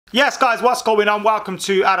Yes guys, what's going on? Welcome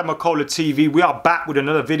to Adam McKola TV. We are back with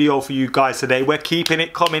another video for you guys today. We're keeping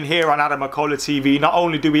it coming here on Adam McKola TV. Not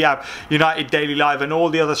only do we have United Daily Live and all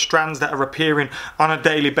the other strands that are appearing on a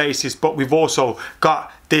daily basis, but we've also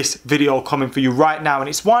got this video coming for you right now, and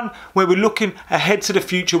it's one where we're looking ahead to the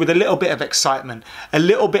future with a little bit of excitement, a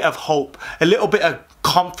little bit of hope, a little bit of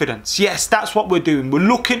confidence. Yes, that's what we're doing. We're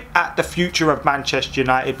looking at the future of Manchester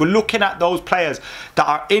United. We're looking at those players that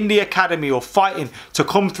are in the academy or fighting to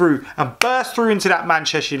come through and burst through into that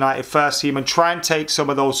Manchester United first team and try and take some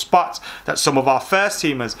of those spots that some of our first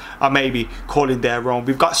teamers are maybe calling their own.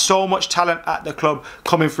 We've got so much talent at the club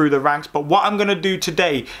coming through the ranks, but what I'm going to do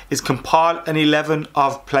today is compile an 11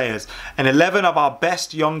 of players, and 11 of our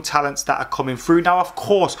best young talents that are coming through. Now, of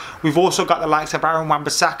course, we've also got the likes of Aaron Wan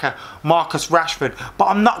Bissaka, Marcus Rashford, but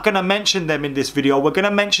I'm not going to mention them in this video. We're going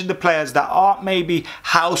to mention the players that aren't maybe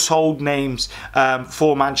household names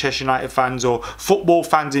for Manchester United fans or football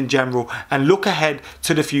fans in general, and look ahead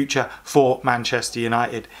to the future for Manchester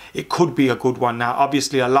United. It could be a good one. Now,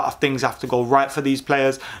 obviously, a lot of things have to go right for these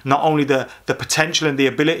players. Not only the potential and the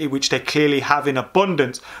ability, which they clearly have in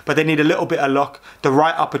abundance, but they need a little bit of luck, the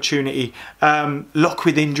right opportunity, luck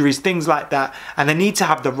with injuries, things like that, and they need to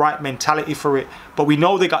have the right mentality for it. But we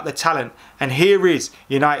know they got the talent, and here is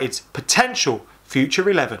United's potential future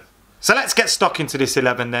 11. So let's get stuck into this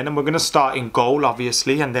 11 then, and we're going to start in goal,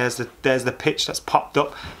 obviously, and there's the pitch that's popped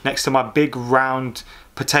up next to my big round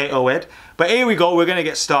potato head. But here we go, we're going to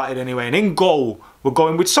get started anyway, and in goal we're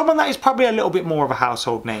going with someone that is probably a little bit more of a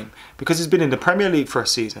household name because he's been in the Premier League for a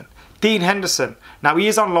season. Dean Henderson. Now, he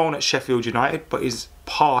is on loan at Sheffield United, but is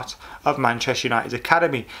part of Manchester United's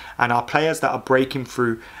academy, and our players that are breaking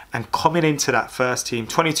through and coming into that first team.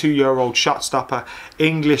 22-year-old shot stopper,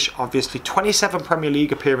 English, obviously, 27 Premier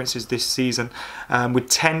League appearances this season with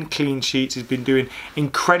 10 clean sheets. He's been doing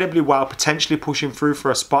incredibly well, potentially pushing through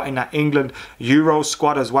for a spot in that England Euro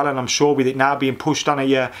squad as well, and I'm sure with it now being pushed on a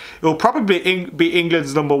year, it will probably be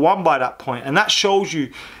England's #1 by that point, and that shows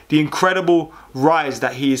you the incredible rise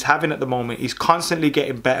that he is having at the moment. He's constantly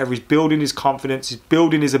getting better, he's building his confidence, he's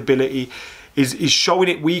building his ability, is showing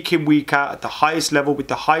it week in, week out at the highest level with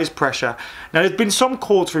the highest pressure. Now, there's been some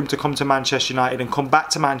calls for him to come to Manchester United and come back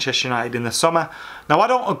to Manchester United in the summer. Now, I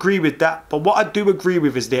don't agree with that, but what I do agree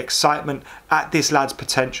with is the excitement at this lad's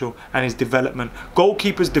potential and his development.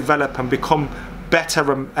 Goalkeepers develop and become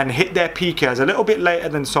better and hit their peak years a little bit later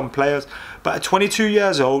than some players, but at 22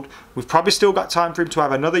 years old, we've probably still got time for him to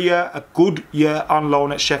have another year, a good year on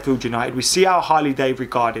loan at Sheffield United. We see how highly they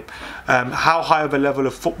regard him, how high of a level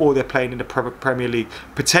of football they're playing in the Premier League,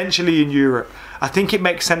 potentially in Europe. I think it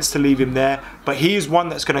makes sense to leave him there, but he is one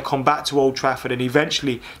that's going to come back to Old Trafford and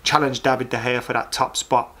eventually challenge David De Gea for that top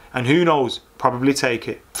spot, and who knows, probably take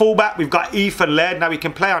it. Fullback, we've got Laird. Now, he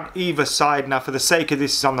can play on either side. Now, for the sake of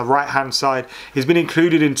this, he's on the right hand side. He's been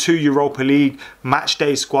included in 2 Europa League match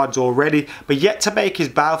day squads already, but yet to make his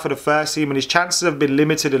bow for the first team, and his chances have been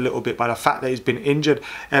limited a little bit by the fact that he's been injured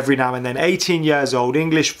every now and then. 18 years old,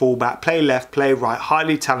 English fullback, play left, play right,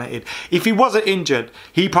 highly talented. If he wasn't injured,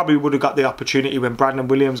 he probably would have got the opportunity when Brandon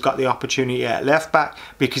Williams got the opportunity at left back,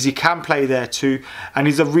 because he can play there too, and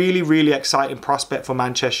he's a really, really exciting prospect for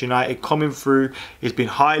Manchester United coming through. He's been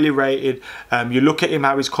highly rated. You look at him,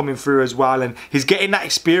 how he's coming through as well, and he's getting that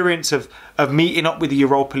experience of meeting up with the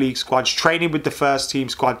Europa League squads, training with the first team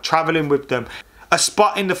squad, travelling with them. A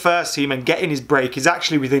spot in the first team and getting his break is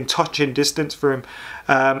actually within touching distance for him,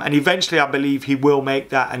 and eventually I believe he will make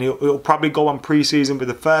that, and he'll probably go on pre-season with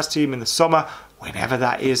the first team in the summer, whenever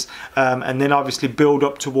that is, and then obviously build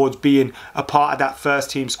up towards being a part of that first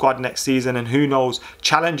team squad next season, and who knows,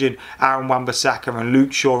 challenging Aaron Wan Bissaka and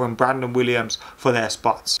Luke Shaw and Brandon Williams for their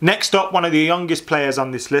spots. Next up, one of the youngest players on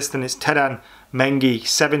this list, and it's Zidan Iqbal,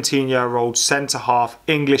 17-year-old centre-half,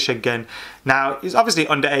 English again. Now, he's obviously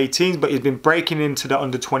under 18s, but he's been breaking into the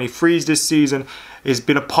under 23s this season. He's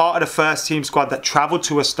been a part of the first team squad that travelled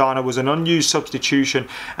to Astana, was an unused substitution,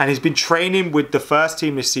 and he's been training with the first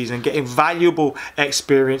team this season, getting valuable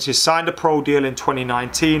experience. He's signed a pro deal in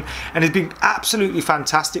 2019, and he's been absolutely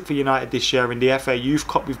fantastic for United this year in the FA Youth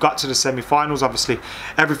Cup. We've got to the semi-finals, obviously.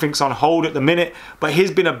 Everything's on hold at the minute, but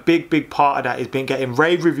he's been a big part of that. He's been getting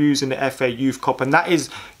rave reviews in the FA Youth Cup, and that is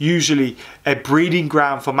usually a breeding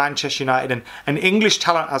ground for Manchester United and English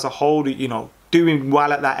talent as a whole. You know, doing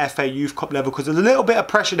well at that FA Youth Cup level, because there's a little bit of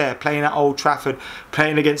pressure there playing at Old Trafford,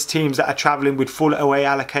 playing against teams that are travelling with full away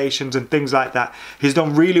allocations and things like that. He's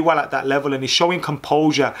done really well at that level, and he's showing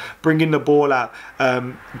composure, bringing the ball out,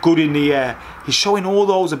 good in the air. He's showing all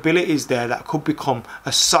those abilities there that could become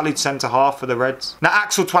a solid centre-half for the Reds. Now,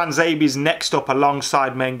 Axel Tuanzebe is next up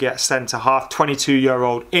alongside Mengi at centre-half,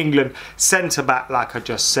 22-year-old England centre-back, like I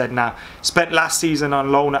just said. Now, spent last season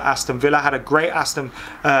on loan at Aston Villa, had a great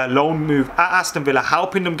loan move at Aston Villa,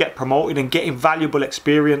 helping them get promoted and getting valuable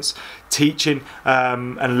experience, teaching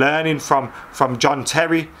and learning from John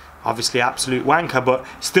Terry. Obviously absolute wanker, but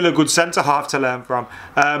still a good centre-half to learn from.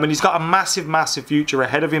 And he's got a massive future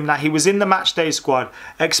ahead of him. Now, he was in the matchday squad,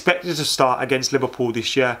 expected to start against Liverpool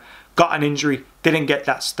this year. Got an injury, didn't get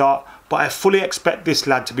that start. But I fully expect this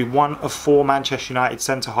lad to be one of 4 Manchester United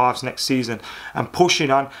centre-halves next season and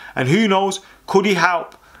pushing on. And who knows, could he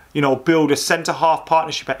help, you know, build a centre-half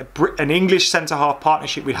partnership, an English centre-half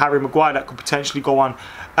partnership with Harry Maguire that could potentially go on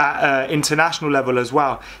at international level as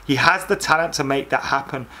well. He has the talent to make that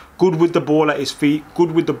happen. Good with the ball at his feet,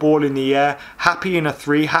 good with the ball in the air, happy in a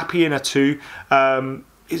 3, happy in a 2.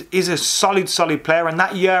 Is a solid player. And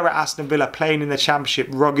that year at Aston Villa, playing in the Championship,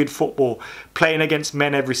 rugged football, playing against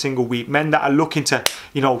men every single week, men that are looking to,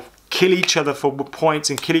 you know, kill each other for points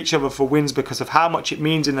and kill each other for wins because of how much it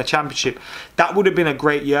means in the Championship. That would have been a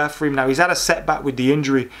great year for him. Now, he's had a setback with the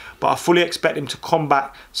injury, but I fully expect him to come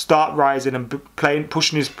back, start rising and playing,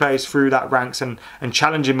 pushing his players through that ranks and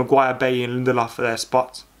challenging Maguire, Bailly and Lindelof for their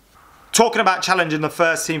spots. Talking about challenging the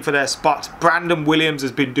first team for their spots, Brandon Williams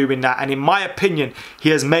has been doing that, and in my opinion, he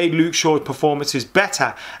has made Luke Shaw's performances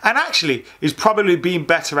better, and actually is probably been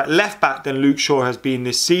better at left back than Luke Shaw has been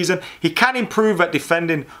this season. He can improve at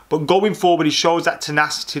defending, but going forward, he shows that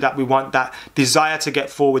tenacity that we want, that desire to get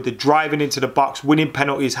forward, the driving into the box, winning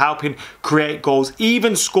penalties, helping create goals,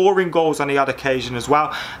 even scoring goals on the odd occasion as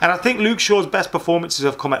well. And I think Luke Shaw's best performances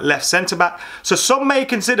have come at left centre back, so some may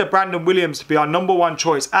consider Brandon Williams to be our #1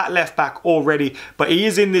 choice at left back already, but he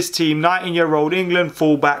is in this team, 19-year-old England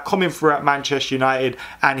fullback coming through at Manchester United,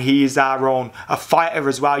 and he is our own, a fighter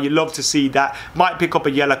as well. You love to see that. Might pick up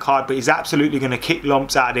a yellow card, but he's absolutely going to kick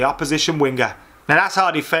lumps out of the opposition winger. Now, that's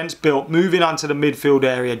our defence built. Moving on to the midfield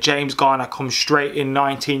area, James Garner comes straight in,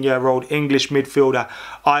 19-year-old English midfielder.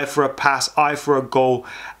 Eye for a pass, eye for a goal.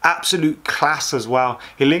 Absolute class as well.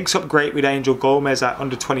 He links up great with Angel Gomez at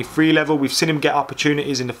under 23 level. We've seen him get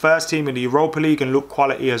opportunities in the first team in the Europa League and look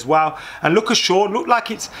quality as well. And Lucas Shaw looked like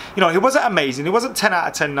it's, you know, he wasn't amazing. He wasn't 10 out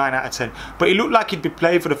of 10, 9 out of 10. But he looked like he'd be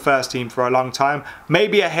playing for the first team for a long time.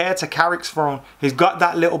 Maybe a hair to Carrick's throne. He's got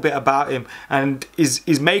that little bit about him and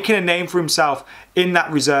is making a name for himself in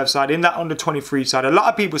that reserve side, in that under 23 side. A lot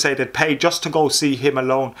of people say they'd pay just to go see him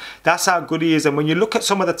alone. That's how good he is. And when you look at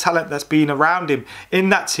some of the talent that's been around him in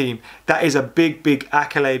that team, that is a big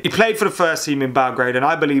accolade. He played for the first team in Belgrade, and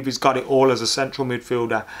I believe he's got it all as a central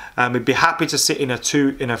midfielder. He'd be happy to sit in a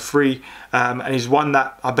 2, in a 3, and he's one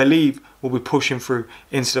that I believe will be pushing through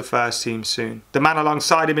into the first team soon. The man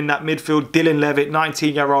alongside him in that midfield, Dylan Levitt,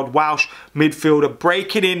 19-year-old Welsh midfielder,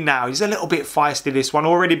 breaking in now. He's a little bit feisty, this one.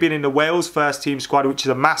 Already been in the Wales first team squad, which is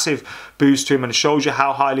a massive boost to him, and shows you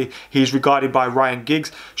how highly he's regarded by Ryan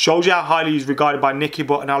Giggs. Shows you how highly he's regarded by Nicky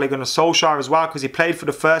Butt and Ole Gunnar Solskjaer as well, because he played for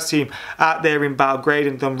the first team out there in Belgrade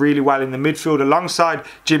and done really well in the midfield alongside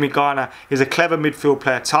Jimmy Garner. He's a clever midfield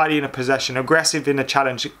player, tidy in a possession, aggressive in a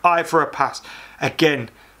challenge, eye for a pass.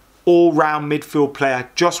 Again, all-round midfield player,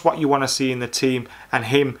 just what you want to see in the team, and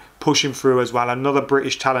him pushing through as well. Another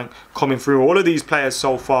British talent coming through. All of these players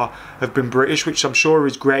so far have been British, which I'm sure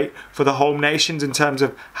is great for the home nations in terms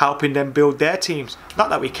of helping them build their teams.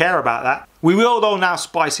 Not that we care about that. We will though now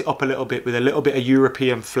spice it up a little bit with a little bit of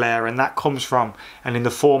European flair, and that comes from and in the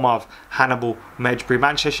form of Hannibal Mejbri.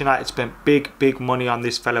 Manchester United spent big money on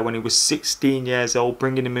this fella when he was 16 years old,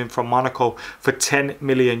 bringing him in from Monaco for 10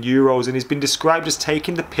 million euros, and he's been described as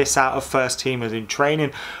taking the piss out of first teamers in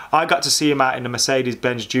training. I got to see him out in the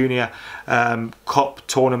Mercedes-Benz Junior Cup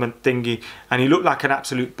tournament thingy, and he looked like an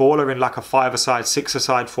absolute baller in like a 5-a-side,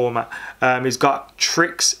 6-a-side format. He's got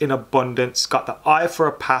tricks in abundance, got the eye for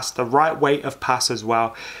a pass, the right way of pass as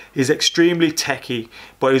well. He's extremely techie,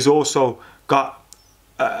 but he's also got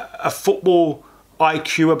a football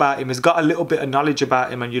IQ about him. He's got a little bit of knowledge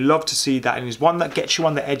about him, and you love to see that. And he's one that gets you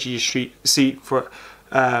on the edge of your seat for.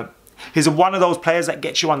 He's one of those players that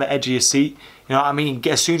gets you on the edge of your seat. You know what I mean?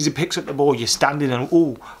 As soon as he picks up the ball, you're standing and,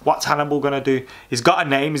 ooh, what's Hannibal going to do? He's got a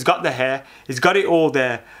name, he's got the hair, he's got it all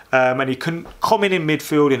there. And he can come in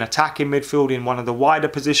midfield, in attacking midfield, in one of the wider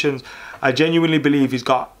positions. I genuinely believe he's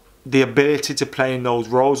got the ability to play in those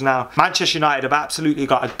roles. Now, Manchester United have absolutely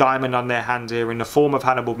got a diamond on their hands here in the form of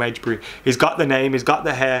Hannibal Mejbri. He's got the name, he's got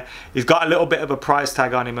the hair, he's got a little bit of a price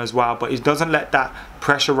tag on him as well, but he doesn't let that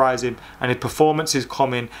pressurise him, and his performances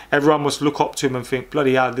come in. Everyone must look up to him and think,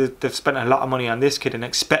 bloody hell, they've spent a lot of money on this kid, and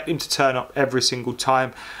expect him to turn up every single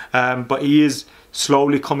time. But he is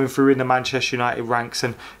slowly coming through in the Manchester United ranks,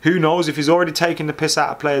 and who knows, if he's already taking the piss out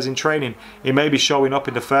of players in training, he may be showing up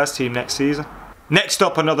in the first team next season. Next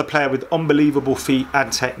up, another player with unbelievable feet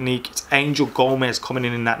and technique. It's Angel Gomez coming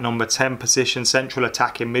in that number 10 position, central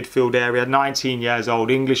attacking midfield area, 19 years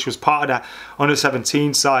old. English, was part of that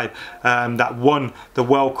under-17 side that won the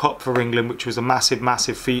World Cup for England, which was a massive,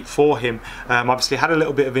 massive feat for him. Obviously had a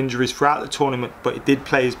little bit of injuries throughout the tournament, but he did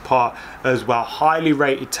play his part as well. Highly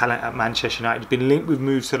rated talent at Manchester United. He's been linked with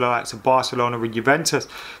moves to the likes of Barcelona and Juventus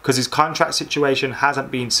because his contract situation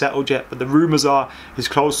hasn't been settled yet, but the rumours are he's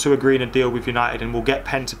close to agreeing a deal with United, and we'll get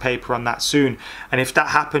pen to paper on that soon. And if that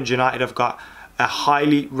happens, United have got a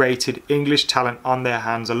highly rated English talent on their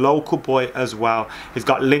hands, a local boy as well. He's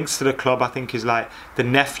got links to the club. I think he's like the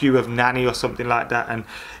nephew of Nani or something like that. And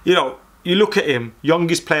you know, you look at him,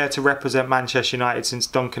 youngest player to represent Manchester United since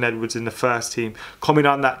Duncan Edwards in the first team, coming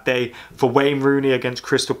on that day for Wayne Rooney against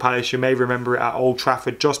Crystal Palace. You may remember it at Old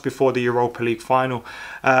Trafford just before the Europa League final.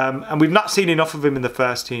 And we've not seen enough of him in the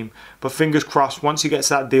first team, but fingers crossed, once he gets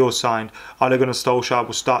that deal signed, Ole Gunnar Solskjaer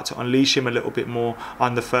will start to unleash him a little bit more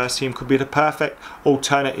on the first team. Could be the perfect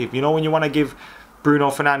alternative. You know, when you want to give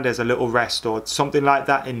Bruno Fernandes a little rest or something like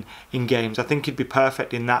that in games, I think he'd be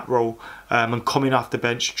perfect in that role, and coming off the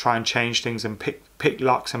bench to try and change things and pick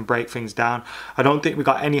locks and break things down. I don't think we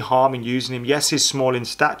got any harm in using him. Yes, he's small in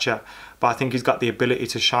stature, but I think he's got the ability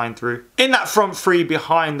to shine through. In that front three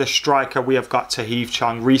behind the striker, we have got Tahith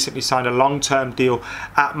Chong, recently signed a long-term deal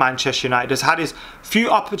at Manchester United. Has had his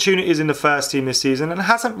few opportunities in the first team this season and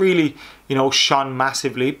hasn't really, you know, shone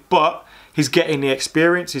massively, but he's getting the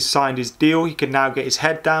experience. He's signed his deal. He can now get his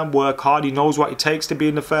head down, work hard. He knows what it takes to be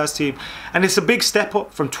in the first team. And it's a big step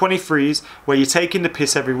up from 23s, where you're taking the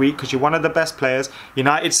piss every week because you're one of the best players.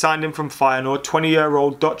 United signed him from Feyenoord,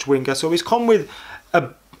 20-year-old Dutch winger. So he's come with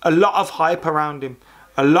a lot of hype around him.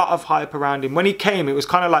 A lot of hype around him. When he came, it was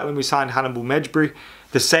kind of like when we signed Hannibal Mejbri.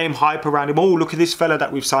 The same hype around him. Oh, look at this fella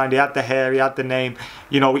that we've signed. He had the hair, he had the name.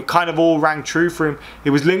 You know, it kind of all rang true for him. He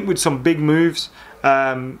was linked with some big moves.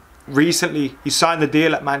 Recently, he signed the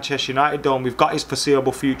deal at Manchester United though, and we've got his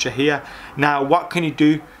foreseeable future here. Now, what can he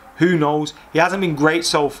do? Who knows? He hasn't been great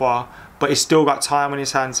so far, but he's still got time on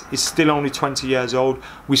his hands. He's still only 20 years old.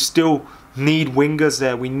 We still need wingers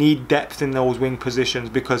there. We need depth in those wing positions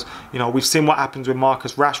because, you know, we've seen what happens when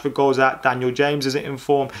Marcus Rashford goes out, Daniel James isn't in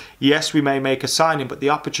form. Yes, we may make a signing, but the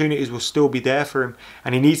opportunities will still be there for him,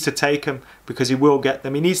 and he needs to take them because he will get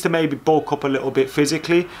them. He needs to maybe bulk up a little bit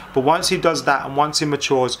physically, but once he does that and once he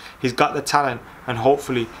matures, he's got the talent, and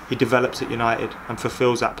hopefully he develops at United and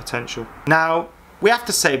fulfills that potential. Now, we have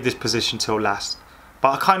to save this position till last,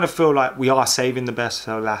 but I kind of feel like we are saving the best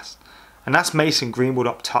till last. And that's Mason Greenwood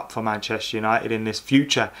up top for Manchester United in this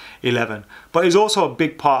future 11. But he's also a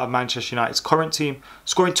big part of Manchester United's current team,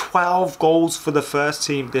 scoring 12 goals for the first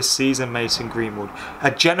team this season. Mason Greenwood,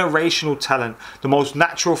 a generational talent, the most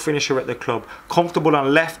natural finisher at the club, comfortable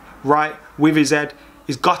on left, right, with his head.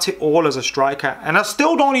 He's got it all as a striker, and I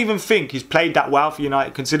still don't even think he's played that well for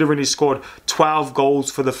United, considering he's scored 12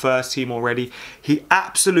 goals for the first team already. He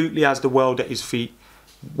absolutely has the world at his feet.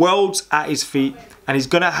 World's at his feet, and he's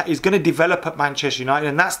gonna develop at Manchester United,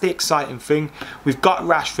 and that's the exciting thing. We've got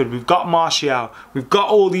Rashford, we've got Martial, we've got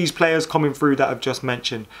all these players coming through that I've just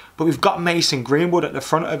mentioned, but we've got Mason Greenwood at the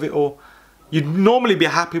front of it all. You'd normally be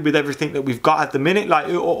happy with everything that we've got at the minute, like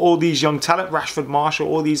all these young talent, Rashford, Martial,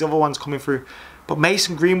 all these other ones coming through, but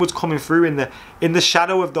Mason Greenwood's coming through in the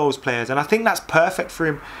shadow of those players, and I think that's perfect for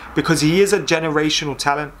him because he is a generational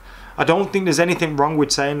talent. I don't think there's anything wrong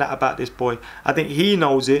with saying that about this boy. I think he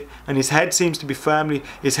knows it, and his head seems to be firmly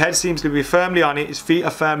on it. His feet are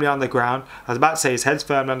firmly on the ground. I was about to say his head's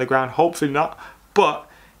firmly on the ground. Hopefully not, but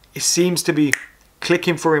it seems to be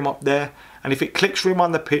clicking for him up there. And if it clicks for him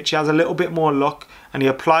on the pitch, he has a little bit more luck, and he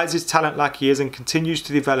applies his talent like he is and continues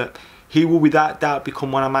to develop. He will without doubt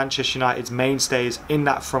become one of Manchester United's mainstays in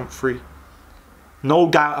that front three. No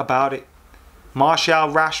doubt about it. Martial,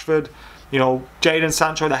 Rashford, you know, Jadon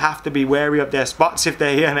Sancho, they have to be wary of their spots if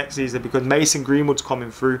they're here next season because Mason Greenwood's coming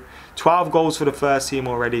through. 12 goals for the first team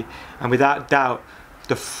already, and without doubt,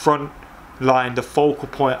 the front line, the focal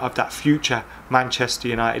point of that future Manchester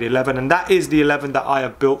United 11, and that is the 11 that I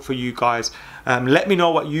have built for you guys. Let me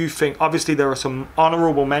know what you think. Obviously, there are some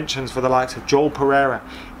honourable mentions for the likes of Joel Pereira,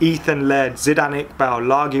 Ethan Laird, Zidan Iqbal,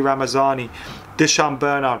 Lagi Ramazani, Deshaun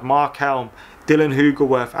Bernard, Mark Helm, Dylan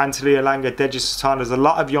Hugerworth, Anthony Elanga, Deji Satan. There's a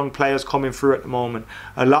lot of young players coming through at the moment.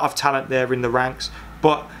 A lot of talent there in the ranks.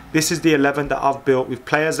 But this is the 11 that I've built with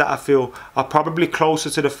players that I feel are probably closer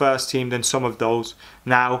to the first team than some of those.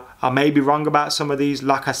 Now, I may be wrong about some of these.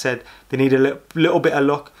 Like I said, they need a little bit of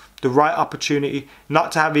luck, the right opportunity,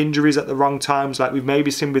 not to have injuries at the wrong times like we've maybe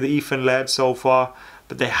seen with Ethan Laird so far.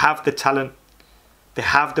 But they have the talent. They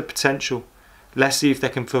have the potential. Let's see if they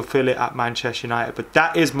can fulfill it at Manchester United. But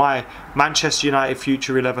that is my Manchester United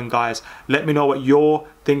Future 11, guys. Let me know what you're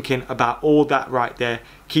thinking about all that right there.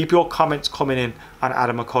 Keep your comments coming in on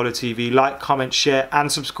Adam McKola TV. Like, comment, share and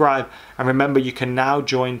subscribe. And remember, you can now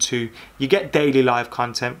join too. You get daily live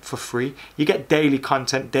content for free. You get daily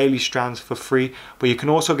content, daily strands for free. But you can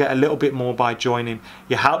also get a little bit more by joining.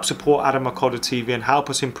 You help support Adam McKola TV and help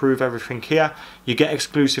us improve everything here. You get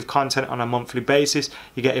exclusive content on a monthly basis.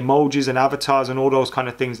 You get emojis and avatars and all those kind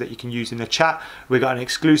of things that you can use in the chat. We've got an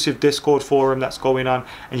exclusive Discord forum that's going on,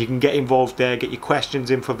 and you can get involved there, get your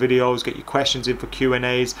questions in for videos, get your questions in for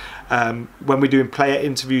Q&As. When we're doing player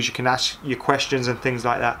interviews, you can ask your questions and things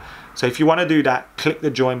like that. So if you want to do that, click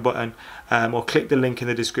the join button or click the link in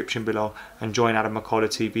the description below and join Adam McKola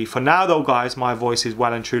TV. For now though, guys, my voice is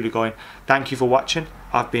well and truly going. Thank you for watching.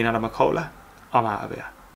 I've been Adam McKola. I'm out of here.